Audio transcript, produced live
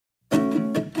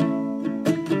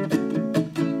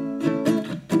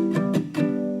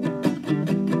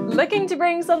Looking to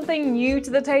bring something new to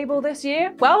the table this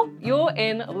year? Well, you're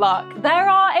in luck. There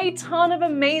are a ton of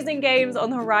amazing games on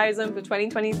the horizon for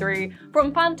 2023,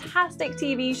 from fantastic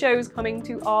TV shows coming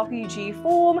to RPG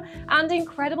form and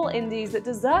incredible indies that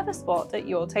deserve a spot at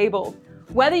your table.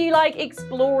 Whether you like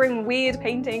exploring weird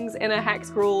paintings in a hex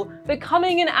crawl,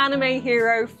 becoming an anime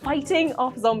hero, fighting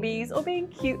off zombies, or being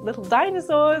cute little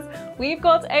dinosaurs, we've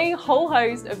got a whole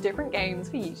host of different games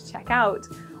for you to check out.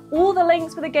 All the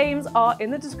links for the games are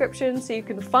in the description, so you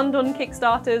can fund on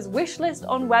Kickstarters, wishlist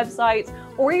on websites,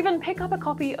 or even pick up a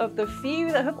copy of the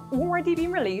few that have already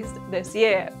been released this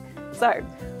year. So,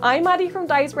 I'm Maddie from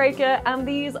Dicebreaker, and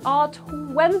these are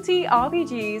 20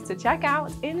 RPGs to check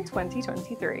out in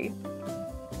 2023.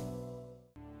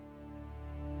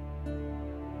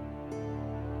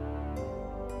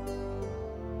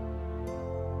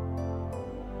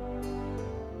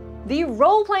 The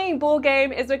role-playing board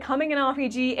game is becoming an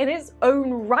RPG in its own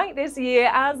right this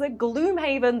year as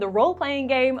Gloomhaven, the role-playing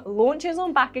game, launches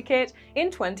on BackerKit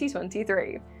in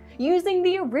 2023. Using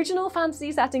the original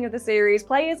fantasy setting of the series,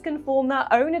 players can form their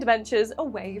own adventures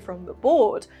away from the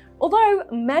board. Although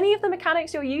many of the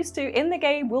mechanics you're used to in the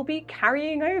game will be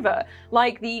carrying over,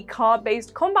 like the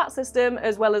card-based combat system,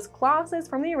 as well as classes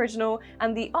from the original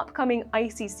and the upcoming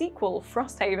icy sequel,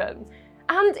 Frosthaven.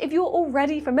 And if you're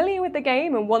already familiar with the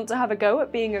game and want to have a go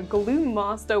at being a Gloom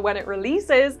master when it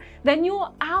releases, then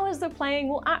your hours of playing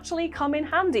will actually come in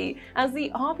handy, as the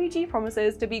RPG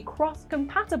promises to be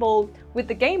cross-compatible with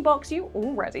the game box you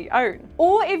already own.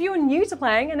 Or if you're new to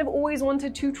playing and have always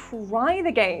wanted to try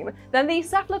the game, then the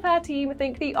Cephalofair team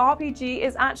think the RPG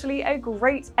is actually a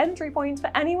great entry point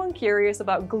for anyone curious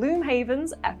about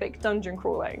Gloomhaven's epic dungeon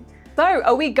crawling. So,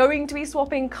 are we going to be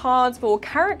swapping cards for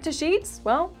character sheets?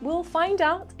 Well, we'll find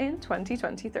out in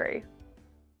 2023.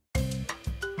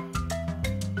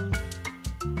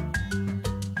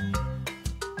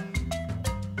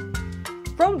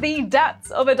 From the depths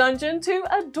of a dungeon to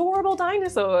adorable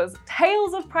dinosaurs,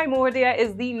 Tales of Primordia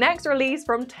is the next release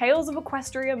from Tales of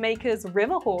Equestria makers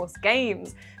Riverhorse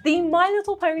Games. The My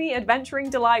Little Pony adventuring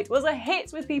delight was a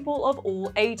hit with people of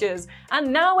all ages,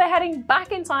 and now we're heading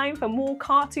back in time for more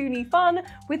cartoony fun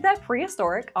with their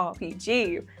prehistoric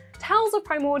RPG. Tales of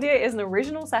Primordia is an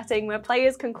original setting where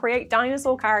players can create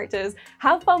dinosaur characters,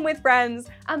 have fun with friends,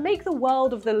 and make the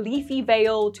world of the Leafy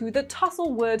Vale to the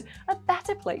Tusslewood a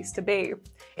better place to be.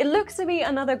 It looks to be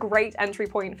another great entry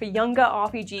point for younger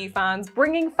RPG fans,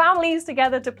 bringing families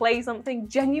together to play something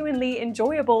genuinely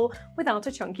enjoyable without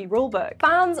a chunky rulebook.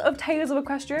 Fans of Tales of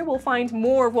Equestria will find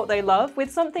more of what they love with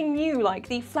something new like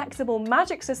the flexible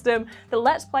magic system that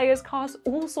lets players cast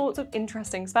all sorts of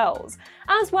interesting spells,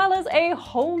 as well as a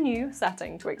whole new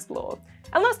setting to explore.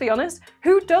 And let's be honest,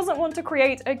 who doesn't want to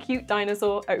create a cute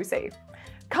dinosaur OC?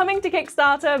 Coming to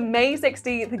Kickstarter May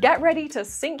 16th, get ready to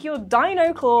sink your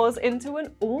dino claws into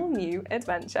an all-new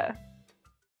adventure.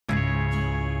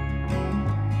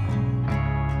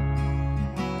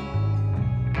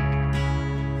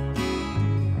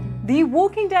 The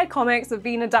Walking Dead comics have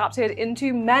been adapted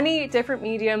into many different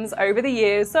mediums over the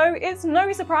years, so it's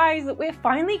no surprise that we're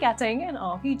finally getting an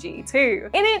RPG too.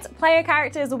 In it, player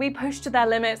characters will be pushed to their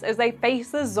limits as they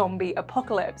face the zombie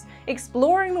apocalypse,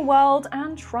 exploring the world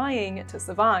and trying to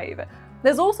survive.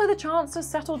 There's also the chance to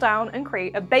settle down and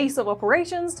create a base of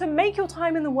operations to make your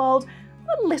time in the world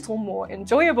a little more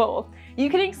enjoyable. You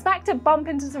can expect to bump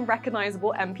into some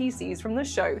recognizable NPCs from the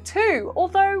show too,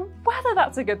 although whether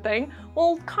that's a good thing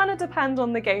will kind of depend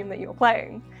on the game that you're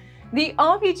playing. The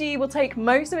RPG will take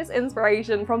most of its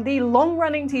inspiration from the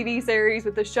long-running TV series,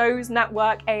 with the show's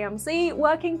network AMC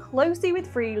working closely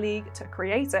with Free League to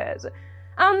create it.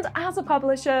 And as a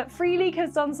publisher, Free League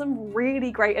has done some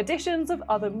really great additions of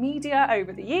other media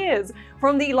over the years,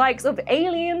 from the likes of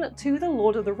Alien to The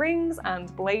Lord of the Rings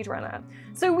and Blade Runner.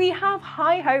 So we have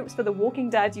high hopes for the Walking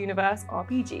Dead universe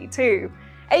RPG too.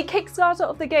 A Kickstarter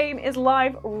of the game is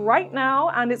live right now,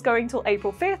 and it's going till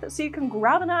April 5th, so you can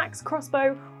grab an axe,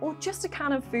 crossbow, or just a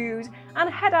can of food and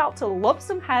head out to lob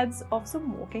some heads off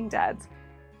some Walking Dead.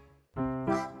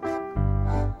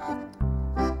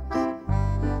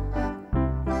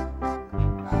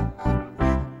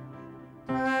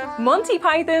 Monty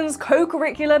Python's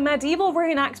co-curricular medieval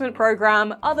reenactment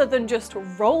program, other than just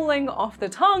rolling off the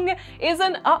tongue, is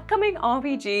an upcoming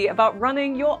RPG about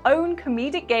running your own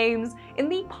comedic games in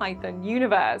the Python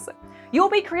universe. You'll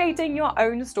be creating your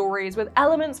own stories with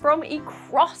elements from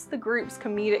across the group's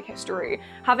comedic history,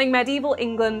 having medieval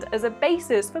England as a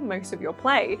basis for most of your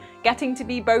play, getting to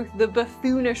be both the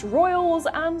buffoonish royals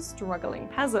and struggling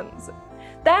peasants.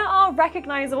 There are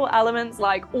recognizable elements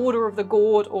like Order of the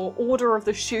Gourd or Order of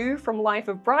the Shoe from Life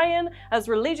of Brian as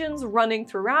religions running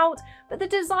throughout, but the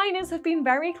designers have been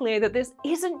very clear that this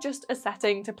isn't just a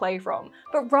setting to play from,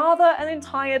 but rather an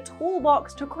entire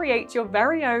toolbox to create your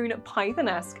very own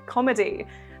Python-esque comedy.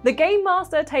 The Game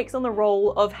Master takes on the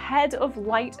role of Head of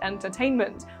Light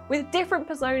Entertainment, with different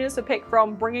personas to pick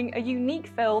from, bringing a unique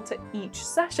feel to each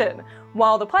session,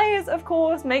 while the players, of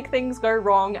course, make things go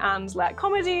wrong and let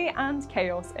comedy and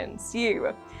chaos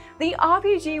ensue. The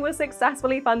RPG was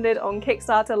successfully funded on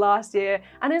Kickstarter last year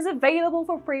and is available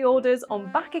for pre-orders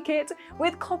on BackerKit,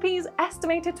 with copies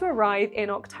estimated to arrive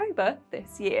in October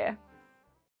this year.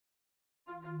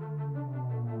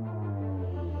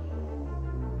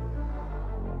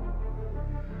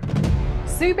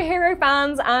 Superhero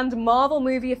fans and Marvel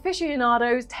movie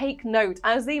aficionados take note,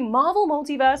 as the Marvel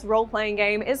Multiverse role-playing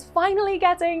game is finally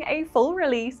getting a full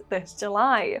release this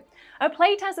July. A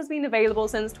playtest has been available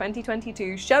since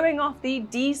 2022, showing off the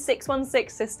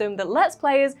D616 system that lets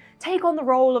players take on the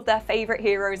role of their favourite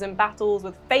heroes in battles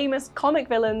with famous comic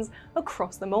villains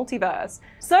across the multiverse.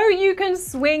 So you can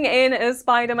swing in as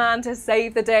Spider-Man to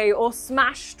save the day, or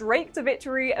smash straight to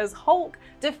victory as Hulk,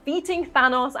 defeating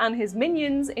Thanos and his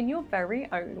minions in your very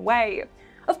own way.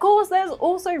 Of course, there's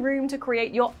also room to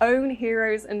create your own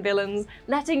heroes and villains,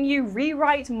 letting you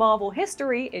rewrite Marvel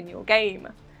history in your game.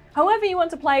 However you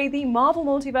want to play, the Marvel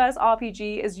Multiverse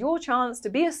RPG is your chance to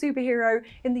be a superhero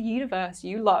in the universe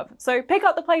you love. So pick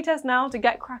up the playtest now to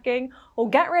get cracking, or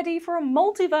get ready for a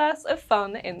multiverse of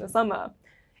fun in the summer.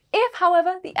 If,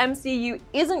 however, the MCU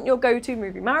isn't your go-to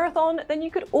movie marathon, then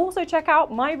you could also check out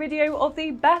my video of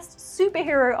the best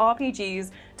superhero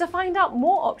RPGs to find out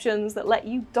more options that let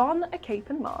you don a cape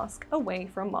and mask away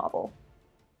from Marvel.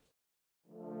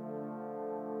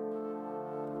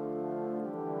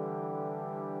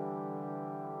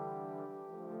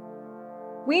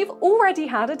 We've already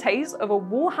had a taste of a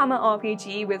Warhammer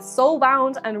RPG with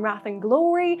Soulbound and Wrath and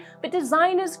Glory, but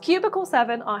designers Cubicle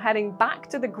 7 are heading back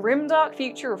to the grimdark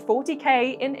future of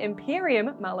 40k in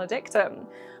Imperium Maledictum.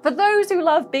 For those who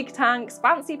love big tanks,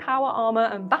 fancy power armor,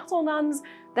 and battle nuns,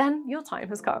 then your time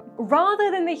has come. Rather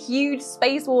than the huge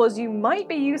space wars you might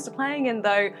be used to playing in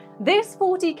though, this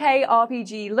 40k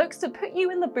RPG looks to put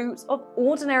you in the boots of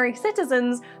ordinary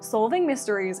citizens solving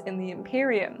mysteries in the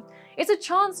Imperium. It's a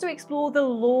chance to explore the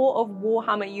lore of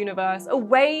Warhammer universe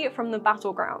away from the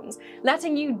battlegrounds,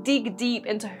 letting you dig deep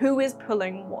into who is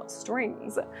pulling what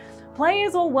strings.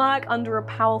 Players will work under a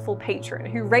powerful patron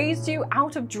who raised you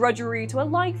out of drudgery to a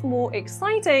life more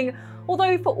exciting,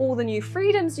 although for all the new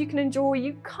freedoms you can enjoy,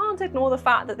 you can't ignore the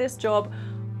fact that this job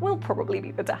will probably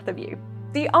be the death of you.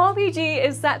 The RPG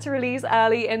is set to release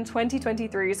early in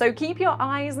 2023, so keep your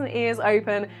eyes and ears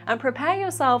open and prepare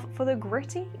yourself for the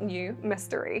gritty new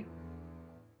mystery.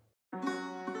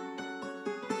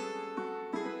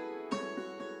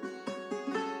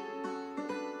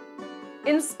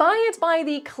 Inspired by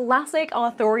the classic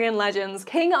Arthurian legends,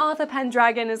 King Arthur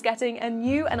Pendragon is getting a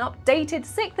new and updated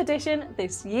 6th edition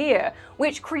this year,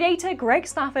 which creator Greg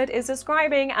Stafford is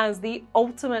describing as the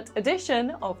ultimate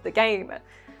edition of the game.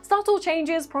 Subtle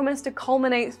changes promise to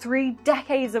culminate 3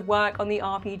 decades of work on the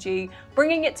RPG,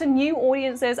 bringing it to new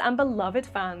audiences and beloved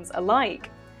fans alike.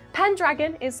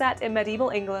 Pendragon is set in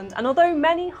medieval England, and although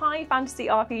many high fantasy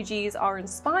RPGs are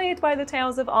inspired by the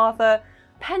tales of Arthur,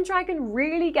 Pendragon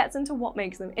really gets into what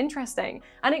makes them interesting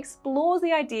and explores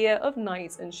the idea of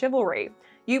knights and chivalry.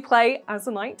 You play as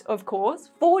a knight, of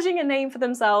course, forging a name for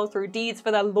themselves through deeds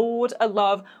for their lord, a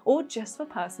love, or just for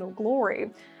personal glory.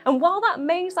 And while that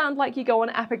may sound like you go on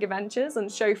epic adventures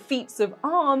and show feats of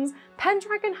arms,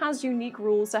 Pendragon has unique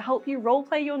rules to help you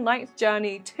roleplay your knight's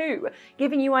journey too,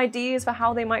 giving you ideas for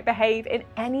how they might behave in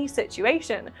any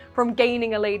situation, from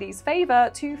gaining a lady's favour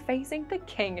to facing the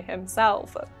king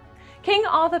himself. King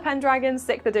Arthur Pendragon's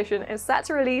 6th edition is set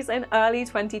to release in early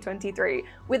 2023,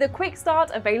 with a quick start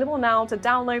available now to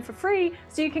download for free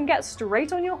so you can get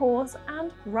straight on your horse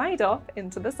and ride off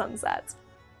into the sunset.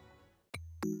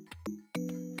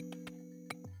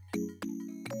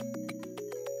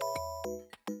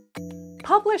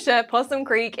 Publisher Possum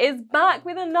Creek is back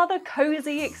with another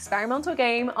cozy experimental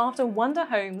game after Wonder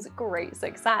Home's great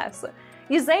success.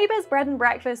 Yazeba's Bread and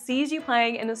Breakfast sees you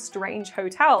playing in a strange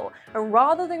hotel, and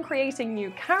rather than creating new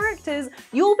characters,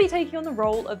 you'll be taking on the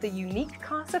role of the unique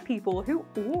cast of people who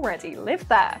already live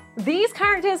there. These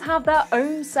characters have their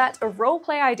own set of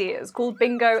roleplay ideas called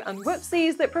Bingo and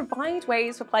Whoopsies that provide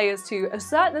ways for players to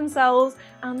assert themselves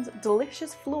and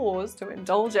delicious flaws to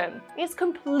indulge in. It's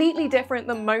completely different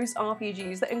than most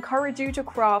RPGs that encourage you to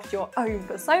craft your own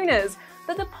personas,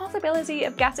 but the possibility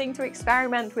of getting to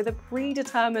experiment with a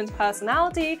predetermined personality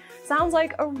reality sounds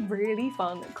like a really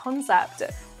fun concept.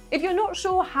 If you're not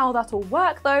sure how that'll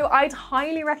work though, I'd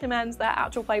highly recommend their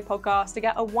Actual Play podcast to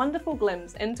get a wonderful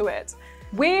glimpse into it.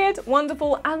 Weird,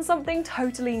 wonderful, and something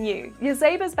totally new.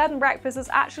 Yazeba's Bed and Breakfast is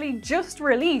actually just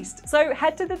released, so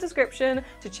head to the description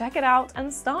to check it out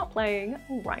and start playing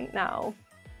right now.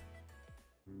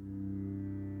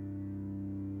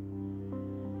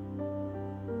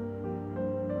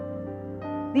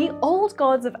 The Old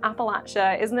Gods of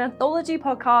Appalachia is an anthology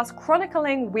podcast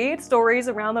chronicling weird stories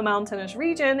around the mountainous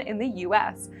region in the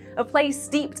US, a place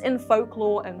steeped in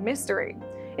folklore and mystery.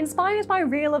 Inspired by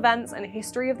real events and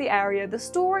history of the area, the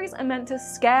stories are meant to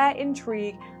scare,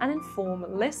 intrigue, and inform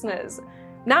listeners.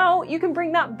 Now, you can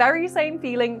bring that very same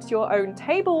feeling to your own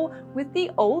table with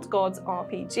the Old Gods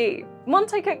RPG.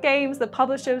 Monty Games, the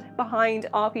publisher behind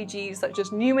RPGs such as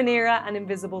Numenera and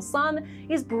Invisible Sun,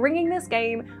 is bringing this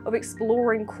game of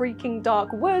exploring creaking dark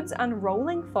woods and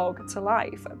rolling fog to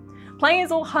life. Players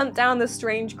will hunt down the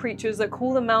strange creatures that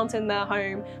call the mountain their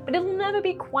home, but it'll never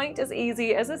be quite as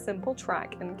easy as a simple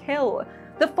track and kill.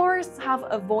 The forests have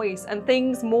a voice, and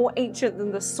things more ancient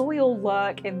than the soil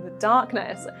lurk in the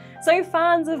darkness. So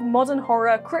fans of modern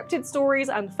horror, cryptid stories,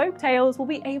 and folktales will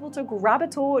be able to grab a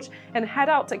torch and head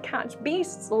out to catch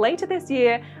beasts later this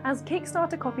year, as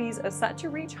Kickstarter copies are set to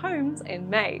reach homes in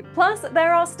May. Plus,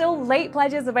 there are still late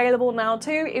pledges available now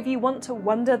too if you want to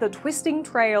wander the twisting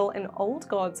trail in Old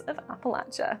Gods of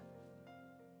Appalachia.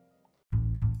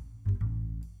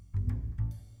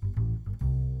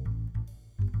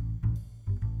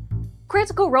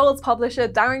 Critical Role's publisher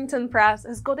Darrington Press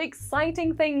has got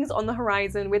exciting things on the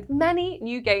horizon with many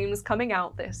new games coming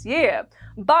out this year.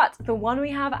 But the one we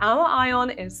have our eye on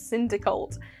is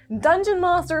Syndicult. Dungeon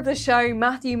Master of the show,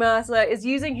 Matthew Mercer, is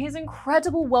using his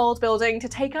incredible world building to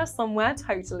take us somewhere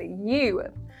totally new.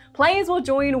 Players will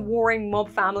join warring mob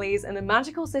families in a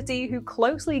magical city who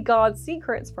closely guard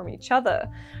secrets from each other.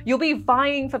 You'll be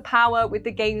vying for power with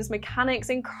the game's mechanics,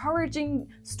 encouraging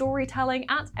storytelling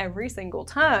at every single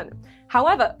turn.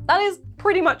 However, that is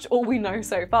pretty much all we know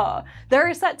so far. There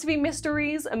are set to be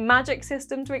mysteries, a magic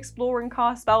system to explore and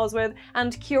cast spells with,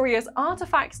 and curious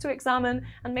artifacts to examine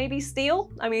and maybe steal.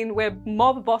 I mean, we're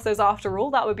mob bosses after all,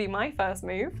 that would be my first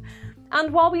move.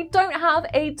 And while we don't have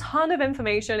a ton of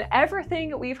information,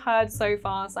 everything we've heard so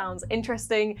far sounds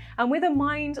interesting, and with a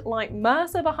mind like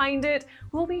Mercer behind it,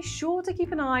 we'll be sure to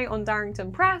keep an eye on Darrington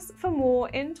Press for more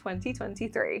in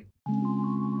 2023.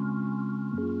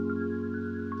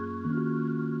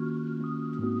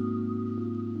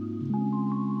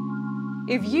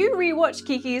 If you rewatch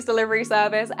Kiki's Delivery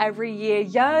Service every year,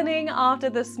 yearning after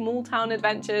the small town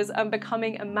adventures and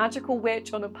becoming a magical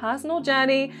witch on a personal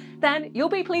journey, then you'll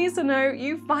be pleased to know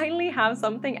you finally have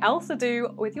something else to do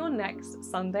with your next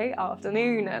Sunday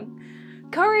afternoon.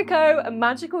 Koriko, A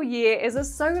Magical Year is a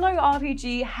solo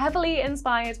RPG heavily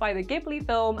inspired by the Ghibli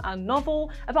film and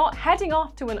novel about heading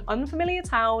off to an unfamiliar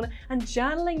town and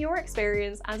journaling your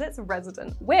experience as its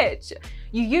resident witch.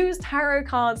 You use tarot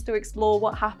cards to explore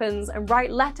what happens and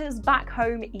write letters back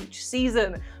home each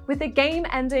season, with the game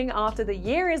ending after the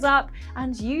year is up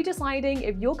and you deciding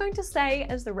if you're going to stay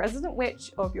as the resident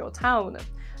witch of your town.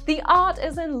 The art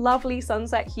is in lovely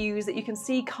sunset hues that you can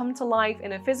see come to life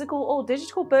in a physical or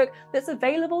digital book that's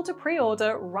available to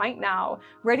pre-order right now,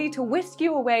 ready to whisk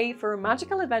you away for a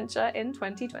magical adventure in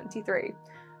 2023.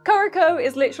 Koriko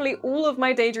is literally all of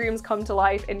my daydreams come to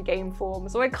life in game form,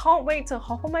 so I can't wait to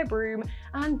hop on my broom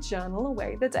and journal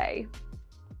away the day.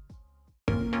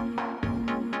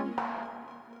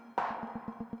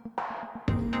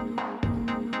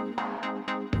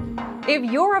 If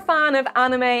you're a fan of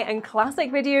anime and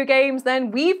classic video games,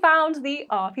 then we found the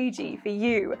RPG for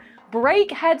you.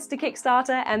 Break heads to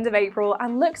Kickstarter end of April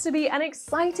and looks to be an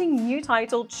exciting new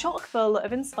title chock full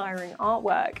of inspiring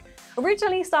artwork.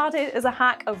 Originally started as a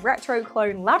hack of retro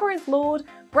clone Labyrinth Lord,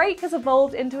 Break has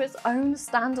evolved into its own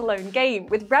standalone game,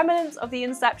 with remnants of the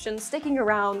Inception sticking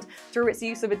around through its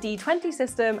use of a D20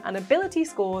 system and ability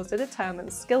scores to determine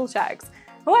skill checks.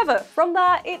 However, from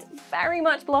there, it very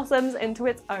much blossoms into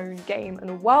its own game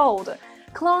and world.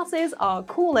 Classes are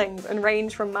callings and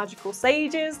range from magical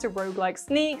sages to roguelike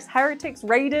sneaks, heretics,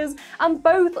 raiders, and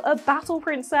both a battle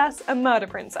princess and murder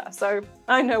princess, so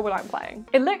I know what I'm playing.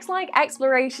 It looks like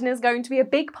exploration is going to be a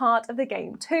big part of the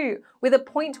game too, with a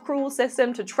point crawl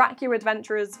system to track your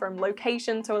adventurers from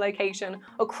location to location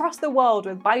across the world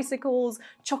with bicycles,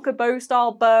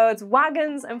 chocobo-style birds,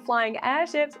 wagons, and flying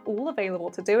airships all available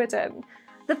to do it in.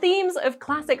 The themes of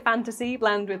classic fantasy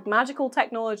blend with magical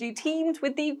technology teamed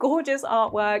with the gorgeous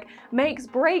artwork makes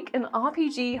Break an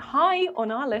RPG high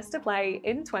on our list to play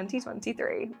in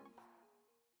 2023.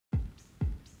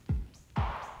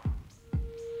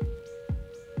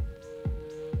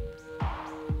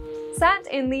 Set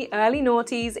in the early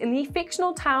noughties in the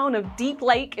fictional town of Deep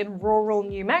Lake in rural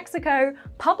New Mexico,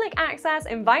 Public Access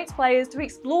invites players to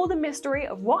explore the mystery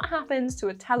of what happens to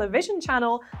a television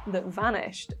channel that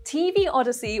vanished. TV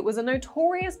Odyssey was a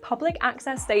notorious public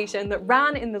access station that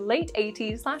ran in the late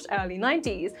 80s/early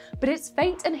 90s, but its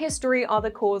fate and history are the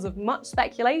cause of much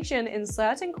speculation in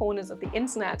certain corners of the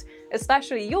internet,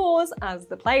 especially yours as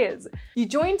the players. You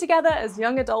join together as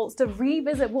young adults to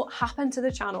revisit what happened to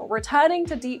the channel, returning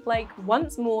to Deep Lake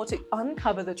once more to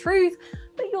uncover the truth,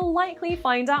 but you'll likely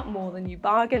find out more than you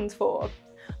bargained for.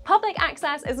 Public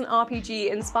Access is an RPG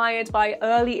inspired by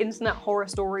early internet horror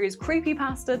stories,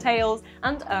 creepypasta tales,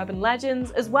 and urban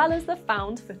legends, as well as the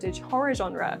found footage horror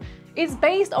genre. It's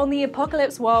based on the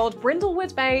apocalypse world,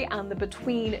 Brindlewood Bay, and the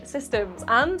Between systems,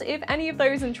 and if any of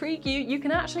those intrigue you, you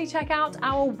can actually check out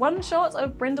our one-shot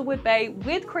of Brindlewood Bay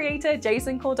with creator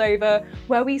Jason Cordova,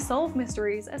 where we solve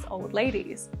mysteries as old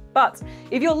ladies. But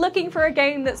if you're looking for a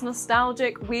game that's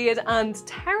nostalgic, weird, and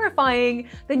terrifying,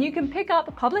 then you can pick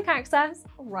up Public Access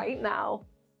right now.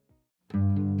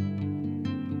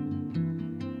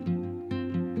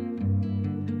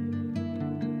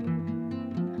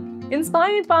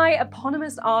 Inspired by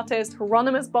eponymous artist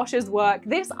Hieronymus Bosch's work,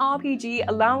 this RPG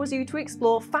allows you to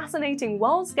explore fascinating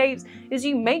worldscapes as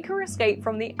you make your escape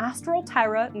from the astral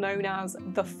terror known as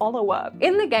the Follower.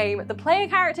 In the game, the player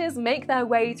characters make their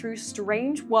way through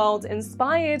strange worlds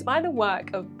inspired by the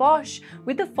work of Bosch,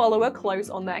 with the Follower close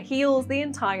on their heels the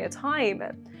entire time.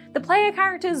 The player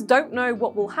characters don't know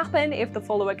what will happen if the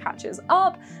Follower catches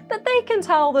up, but they can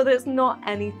tell that it's not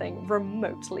anything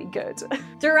remotely good.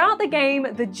 Throughout the game,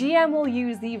 the GM will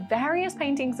use the various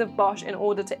paintings of Bosch in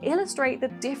order to illustrate the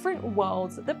different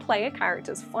worlds that the player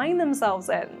characters find themselves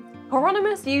in.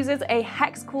 Hieronymus uses a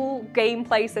hexagonal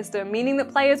gameplay system, meaning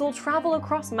that players will travel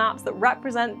across maps that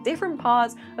represent different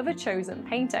parts of a chosen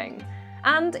painting.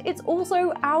 And it's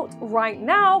also out right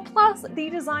now, plus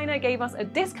the designer gave us a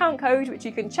discount code which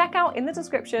you can check out in the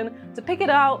description to pick it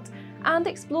out and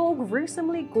explore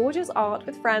gruesomely gorgeous art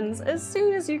with friends as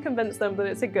soon as you convince them that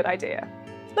it's a good idea.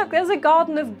 Look, there's a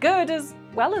garden of good as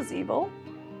well as evil.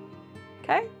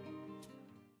 Okay?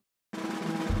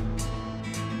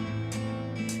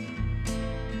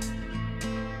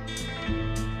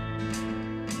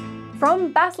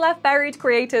 From Best Left Buried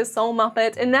creators Soul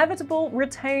Muppet, Inevitable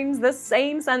retains the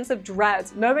same sense of dread,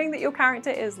 knowing that your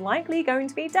character is likely going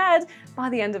to be dead by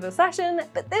the end of a session,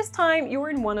 but this time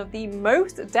you're in one of the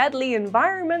most deadly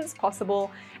environments possible,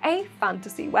 a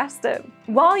fantasy western.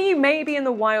 While you may be in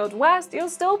the Wild West, you're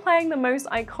still playing the most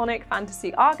iconic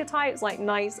fantasy archetypes like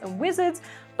knights and wizards,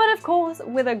 but of course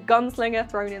with a gunslinger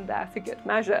thrown in there for good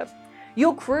measure.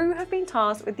 Your crew have been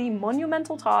tasked with the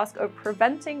monumental task of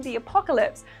preventing the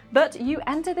apocalypse, but you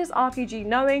enter this RPG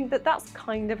knowing that that's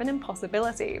kind of an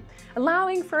impossibility,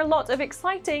 allowing for a lot of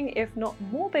exciting, if not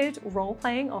morbid,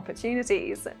 role-playing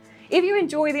opportunities. If you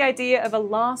enjoy the idea of a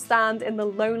last stand in the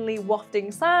lonely,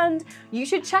 wafting sand, you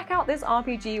should check out this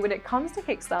RPG when it comes to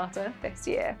Kickstarter this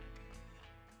year.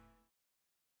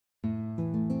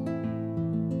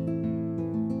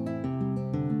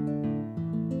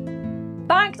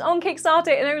 Backed on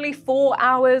Kickstarter in only 4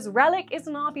 hours, Relic is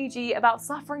an RPG about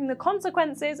suffering the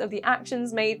consequences of the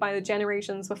actions made by the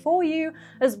generations before you,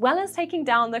 as well as taking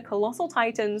down the colossal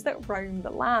titans that roam the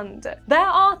land. There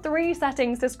are 3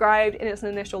 settings described in its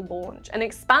initial launch: an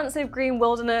expansive green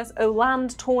wilderness, a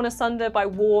land torn asunder by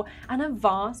war, and a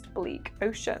vast bleak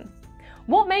ocean.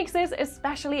 What makes this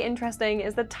especially interesting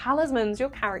is the talismans your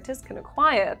characters can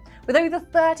acquire, with over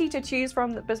 30 to choose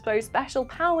from that bestow special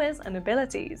powers and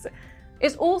abilities.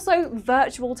 It's also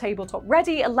virtual tabletop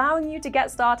ready, allowing you to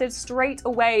get started straight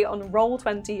away on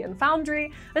Roll20 and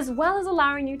Foundry, as well as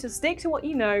allowing you to stick to what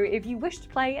you know if you wish to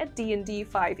play a D&D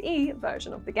 5e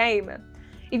version of the game.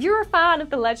 If you're a fan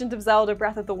of The Legend of Zelda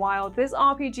Breath of the Wild, this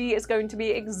RPG is going to be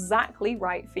exactly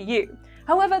right for you.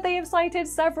 However, they have cited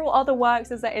several other works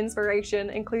as their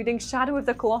inspiration, including Shadow of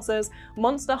the Colossus,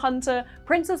 Monster Hunter,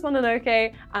 Princess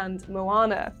Mononoke, and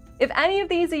Moana. If any of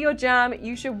these are your jam,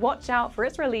 you should watch out for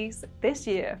its release this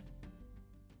year.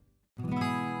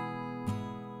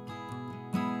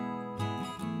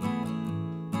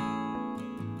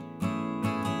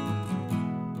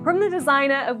 From the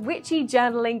designer of witchy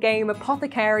journaling game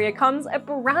Apothecaria comes a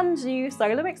brand new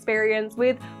solo experience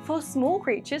with For Small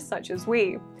Creatures Such as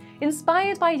We.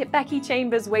 Inspired by Becky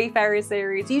Chambers' Wayfarer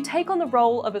series, you take on the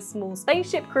role of a small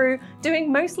spaceship crew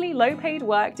doing mostly low-paid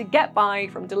work to get by,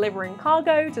 from delivering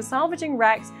cargo to salvaging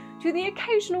wrecks to the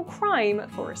occasional crime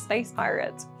for a space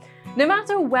pirate. No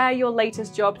matter where your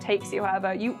latest job takes you,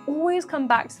 however, you always come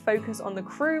back to focus on the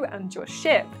crew and your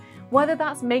ship, whether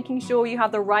that's making sure you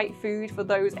have the right food for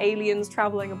those aliens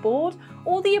traveling aboard,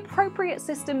 or the appropriate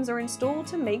systems are installed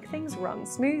to make things run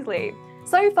smoothly.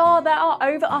 So far, there are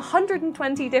over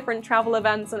 120 different travel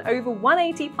events and over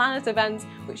 180 planet events,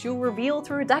 which you'll reveal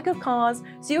through a deck of cards,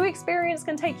 so your experience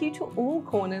can take you to all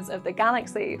corners of the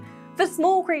galaxy. For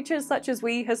Small Creatures Such As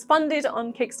We has funded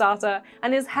on Kickstarter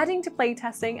and is heading to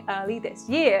playtesting early this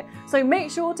year, so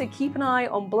make sure to keep an eye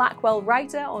on Blackwell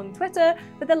Writer on Twitter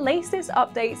for the latest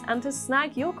updates and to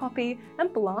snag your copy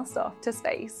and blast off to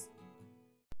space.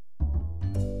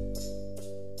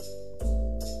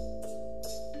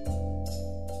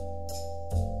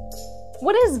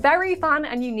 What is very fun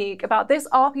and unique about this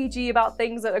RPG about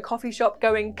things at a coffee shop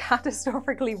going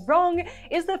catastrophically wrong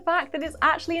is the fact that it's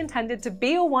actually intended to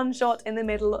be a one-shot in the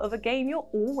middle of a game you're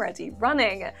already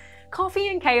running. Coffee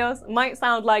and Chaos might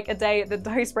sound like a day at the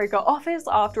Dicebreaker office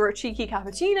after a cheeky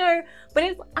cappuccino, but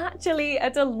it's actually a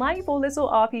delightful little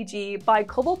RPG by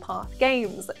Cobblepath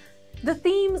Games. The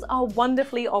themes are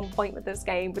wonderfully on point with this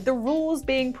game, with the rules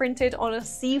being printed on a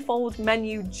seafold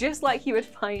menu just like you would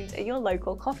find in your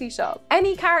local coffee shop.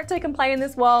 Any character can play in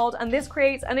this world, and this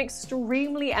creates an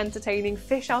extremely entertaining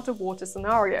fish out of water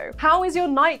scenario. How is your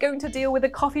knight going to deal with a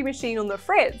coffee machine on the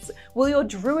fritz? Will your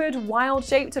druid wild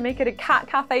shape to make it a cat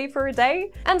cafe for a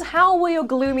day? And how will your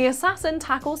gloomy assassin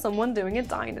tackle someone doing a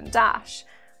dine and dash?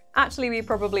 Actually, we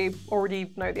probably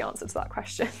already know the answer to that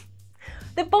question.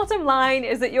 The bottom line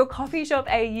is that your coffee shop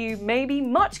AU may be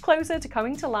much closer to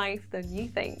coming to life than you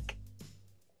think.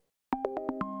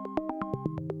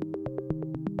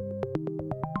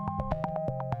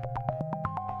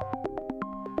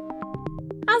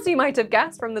 As you might have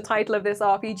guessed from the title of this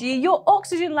RPG, your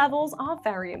oxygen levels are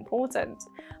very important.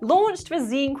 Launched for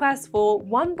Zine Quest 4,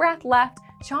 One Breath Left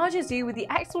charges you with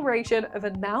the exploration of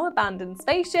a now abandoned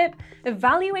spaceship,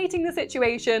 evaluating the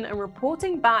situation and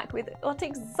reporting back with what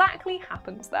exactly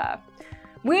happened there.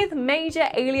 With major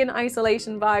alien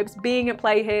isolation vibes being at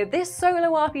play here, this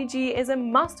solo RPG is a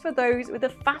must for those with a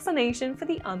fascination for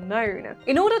the unknown.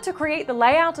 In order to create the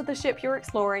layout of the ship you're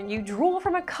exploring, you draw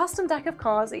from a custom deck of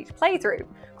cards each playthrough,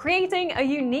 creating a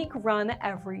unique run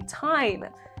every time.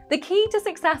 The key to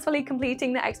successfully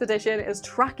completing the expedition is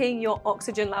tracking your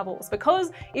oxygen levels,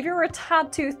 because if you're a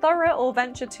tad too thorough or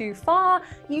venture too far,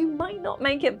 you might not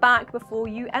make it back before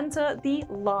you enter the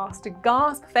last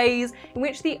gasp phase, in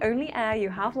which the only air you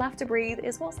have left to breathe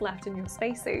is what's left in your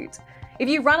spacesuit. If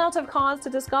you run out of cards to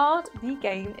discard, the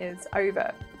game is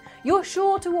over. You're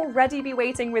sure to already be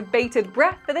waiting with bated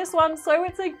breath for this one, so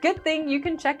it's a good thing you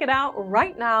can check it out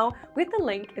right now with the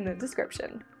link in the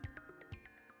description.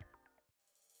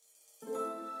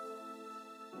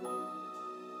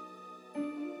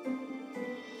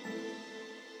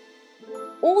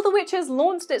 All the Witches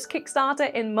launched its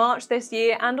Kickstarter in March this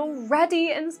year and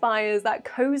already inspires that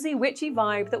cozy witchy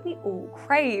vibe that we all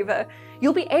crave.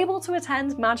 You'll be able to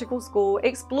attend magical school,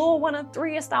 explore one of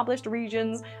 3 established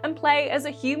regions, and play as a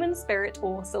human spirit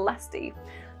or celesti.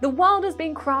 The world has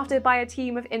been crafted by a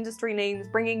team of industry names,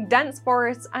 bringing dense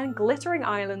forests and glittering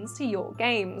islands to your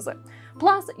games.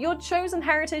 Plus, your chosen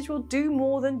heritage will do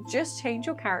more than just change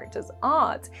your character's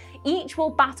art. Each will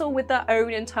battle with their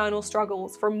own internal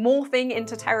struggles, from morphing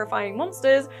into terrifying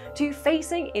monsters to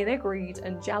facing inner greed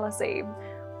and jealousy.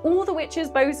 All the Witches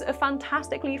boast a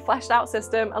fantastically fleshed out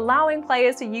system, allowing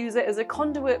players to use it as a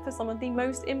conduit for some of the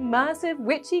most immersive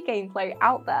witchy gameplay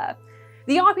out there.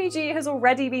 The RPG has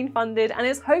already been funded and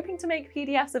is hoping to make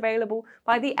PDFs available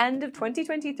by the end of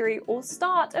 2023 or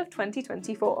start of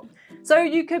 2024. So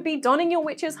you could be donning your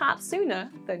witch's hat sooner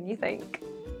than you think.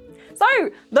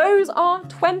 So those are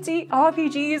 20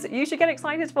 RPGs you should get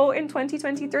excited for in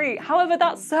 2023. However,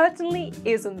 that certainly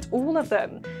isn't all of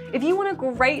them. If you want a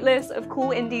great list of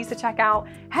cool indies to check out,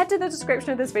 head to the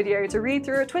description of this video to read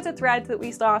through a Twitter thread that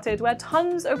we started where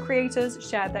tons of creators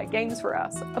shared their games for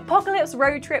us. Apocalypse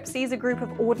Road Trip sees a group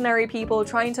of ordinary people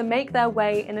trying to make their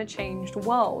way in a changed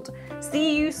world.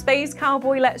 CU Space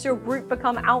Cowboy lets your group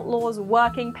become outlaws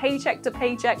working paycheck to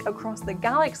paycheck across the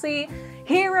galaxy.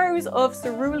 Heroes of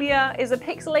Cerulean is a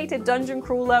pixelated dungeon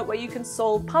crawler where you can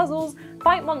solve puzzles,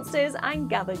 fight monsters, and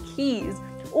gather keys.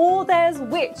 Or there's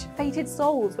Witch, Fated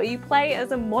Souls, where you play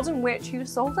as a modern witch who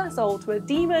sold her soul to a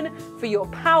demon for your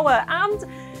power, and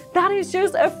that is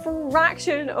just a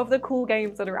fraction of the cool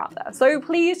games that are out there. So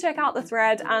please check out the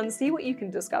thread and see what you can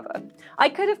discover. I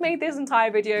could have made this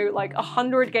entire video like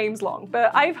 100 games long,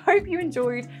 but I hope you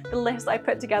enjoyed the list I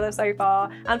put together so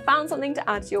far and found something to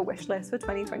add to your wish list for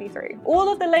 2023.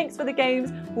 All of the links for the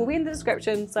games will be in the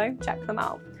description, so check them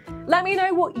out. Let me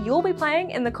know what you'll be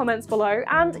playing in the comments below,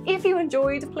 and if you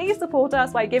enjoyed, please support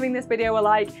us by giving this video a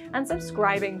like and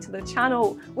subscribing to the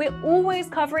channel. We're always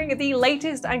covering the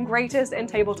latest and greatest in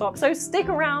tabletop, so stick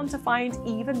around to find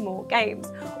even more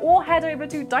games, or head over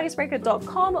to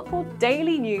dicebreaker.com for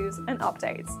daily news and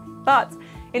updates. But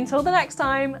until the next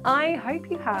time, I hope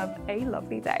you have a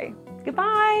lovely day.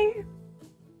 Goodbye!